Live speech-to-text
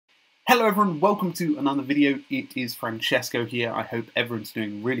Hello everyone, welcome to another video. It is Francesco here. I hope everyone's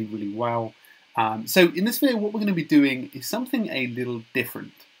doing really well. So in this video what we're going to be doing is something a little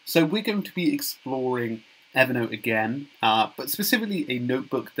different. So we're going to be exploring Evernote again, but specifically a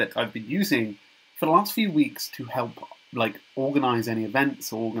notebook that I've been using for the last few weeks to help organize any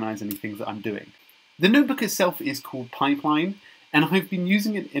events or organize any things that I'm doing. The notebook itself is called Pipeline, and I've been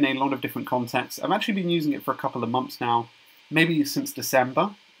using it in a lot of different contexts. I've actually been using it for a couple of months now, maybe since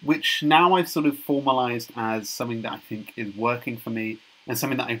December, which now I've sort of formalized as something that I think is working for me and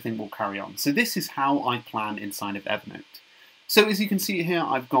something that I think will carry on. So this is how I plan inside of Evernote. So as you can see here,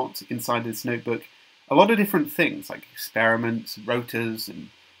 I've got inside this notebook a lot of different things like experiments, rotas, and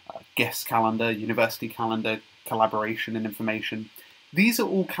guest calendar, university calendar, collaboration and information. These are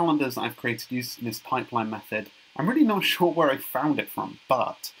all calendars that I've created using this pipeline method. I'm really not sure where I found it from,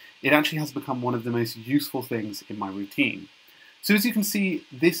 but it actually has become one of the most useful things in my routine. So as you can see,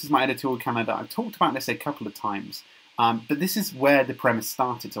 this is my editorial calendar. I've talked about this a couple of times, but this is where the premise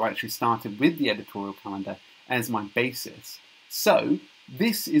started. So I actually started with the editorial calendar as my basis. So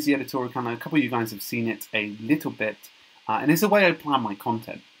this is the editorial calendar. A couple of you guys have seen it a little bit, and it's a way I plan my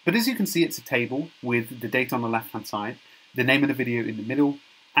content. But as you can see, it's a table with the date on the left-hand side, the name of the video in the middle,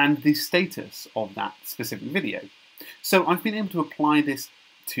 and the status of that specific video. So I've been able to apply this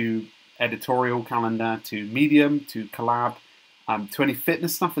to editorial calendar, to Medium, to Collab, to any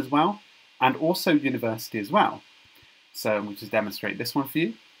fitness stuff as well, and also university as well. So I'm going to demonstrate this one for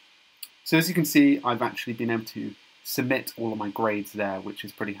you. So as you can see, I've actually been able to submit all of my grades there, which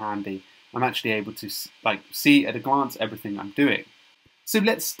is pretty handy. I'm actually able to see at a glance everything I'm doing. So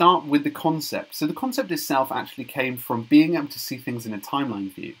let's start with the concept. So the concept itself actually came from being able to see things in a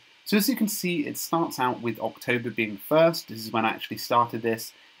timeline view. So as you can see, it starts out with October being first. This is when I actually started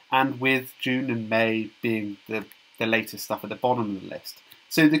this, and with June and May being the latest stuff at the bottom of the list.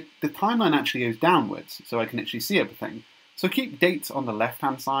 So the timeline actually goes downwards, so I can actually see everything. So I keep dates on the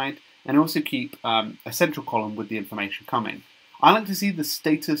left-hand side, and also keep a central column with the information coming. I like to see the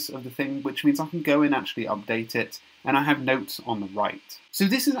status of the thing, which means I can go in and actually update it, and I have notes on the right. So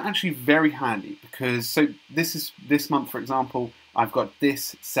this is actually very handy because this month, for example, I've got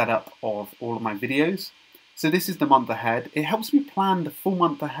this setup of all of my videos. So this is the month ahead. It helps me plan the full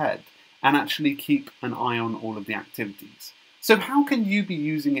month ahead and actually keep an eye on all of the activities. So how can you be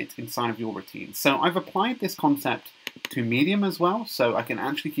using it inside of your routine? So I've applied this concept to Medium as well, so I can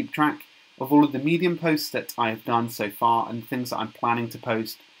actually keep track of all of the Medium posts that I've done so far and things that I'm planning to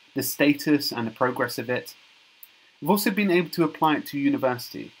post, the status and the progress of it. I've also been able to apply it to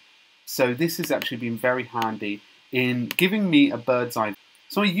university. So this has actually been very handy in giving me a bird's eye.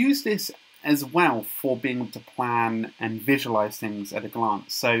 So I use this as well for being able to plan and visualize things at a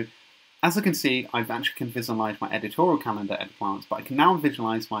glance. So as I can see, I've actually can visualize my editorial calendar at a glance, but I can now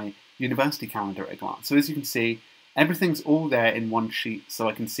visualize my university calendar at a glance. So as you can see, everything's all there in one sheet, so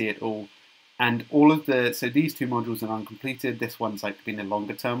I can see it all. And so these two modules are uncompleted. This one's been a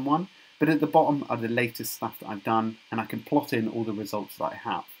longer term one, but at the bottom are the latest stuff that I've done, and I can plot in all the results that I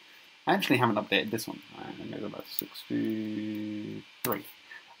have. I actually haven't updated this one. I'm going to go back to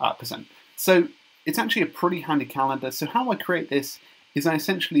 63%. So it's actually a pretty handy calendar. So how I create this is I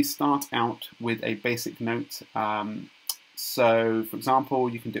essentially start out with a basic note. So for example,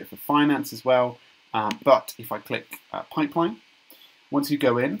 you can do it for finance as well. But if I click Pipeline, once you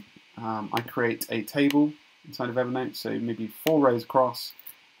go in, I create a table inside of Evernote, so maybe 4 rows across,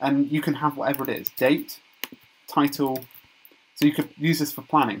 and you can have whatever it is, date, title. So you could use this for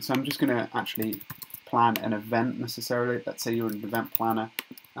planning. So I'm just going to actually plan an event necessarily. Let's say you're an event planner.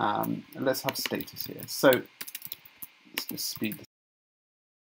 Let's have status here. So let's just speed this.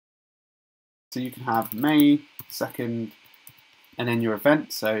 So you can have May 2nd, and then your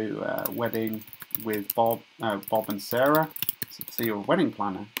event, so wedding with Bob and Sarah. So you're a wedding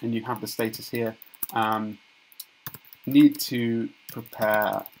planner, and you have the status here. Need to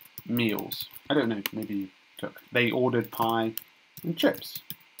prepare meals. I don't know, maybe they ordered pie and chips,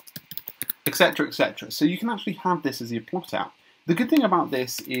 etc., etc. So you can actually have this as your plot out. The good thing about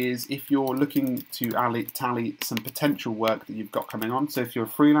this is if you're looking to tally some potential work that you've got coming on, so if you're a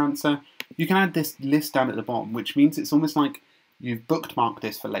freelancer, you can add this list down at the bottom, which means it's almost like you've bookmarked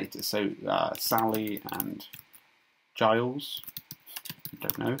this for later. So Sally and Giles, I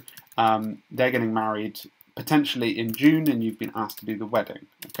don't know, they're getting married potentially in June, and you've been asked to do the wedding,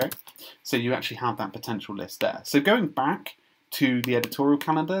 okay? So you actually have that potential list there. So going back to the editorial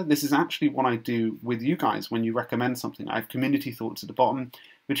calendar, this is actually what I do with you guys when you recommend something. I have community thoughts at the bottom,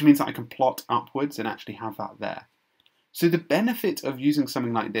 which means that I can plot upwards and actually have that there. So the benefit of using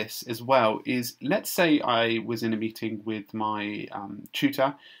something like this as well is, let's say I was in a meeting with my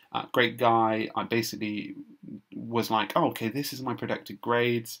tutor, great guy. I basically was like, oh, okay, this is my predicted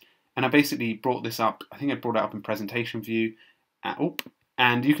grades. And I basically brought this up. I think I brought it up in presentation view.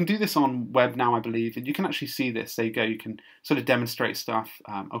 And you can do this on web now, I believe, and you can actually see this. There you go. You can sort of demonstrate stuff.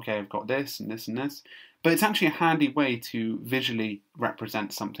 Okay, I've got this and this and this. But it's actually a handy way to visually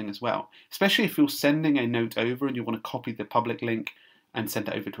represent something as well, especially if you're sending a note over and you want to copy the public link and send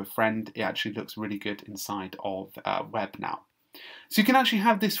it over to a friend. It actually looks really good inside of web now. So you can actually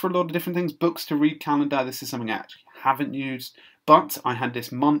have this for a lot of different things. Books to read calendar. This is something I actually haven't used, but I had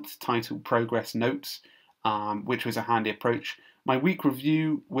this month titled Progress Notes, which was a handy approach. My week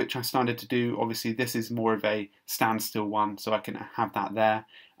review, which I started to do, obviously this is more of a standstill one, so I can have that there.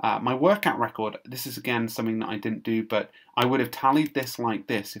 My workout record, this is again something that I didn't do, but I would have tallied this like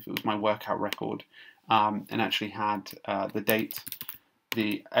this if it was my workout record, and actually had the date,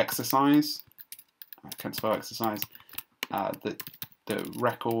 the exercise, I can't spell exercise, the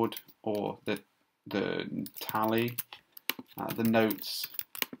record or the tally, the notes,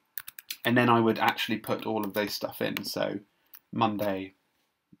 and then I would actually put all of those stuff in. So Monday,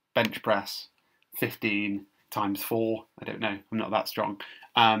 bench press, 15 times 4. I don't know, I'm not that strong.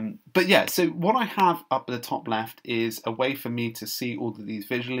 But yeah, so what I have up at the top left is a way for me to see all of these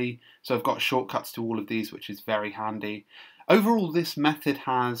visually. So I've got shortcuts to all of these, which is very handy. Overall, this method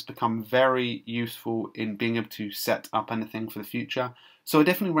has become very useful in being able to set up anything for the future. So I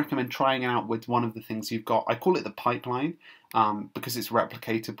definitely recommend trying it out with one of the things you've got. I call it the pipeline because it's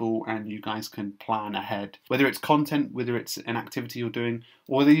replicatable and you guys can plan ahead. Whether it's content, whether it's an activity you're doing,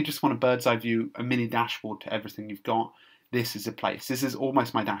 or whether you just want a bird's eye view, a mini dashboard to everything you've got, this is a place. This is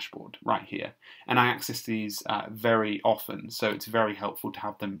almost my dashboard right here. And I access these very often, so it's very helpful to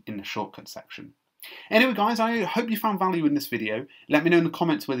have them in the shortcut section. Anyway guys, I hope you found value in this video. Let me know in the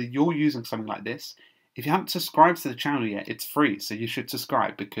comments whether you're using something like this. If you haven't subscribed to the channel yet, it's free, so you should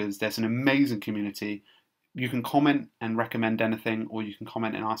subscribe because there's an amazing community. You can comment and recommend anything, or you can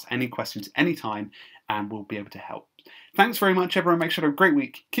comment and ask any questions anytime, and we'll be able to help. Thanks very much everyone, make sure to have a great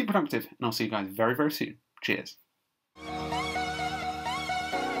week, keep productive, and I'll see you guys very, very soon. Cheers.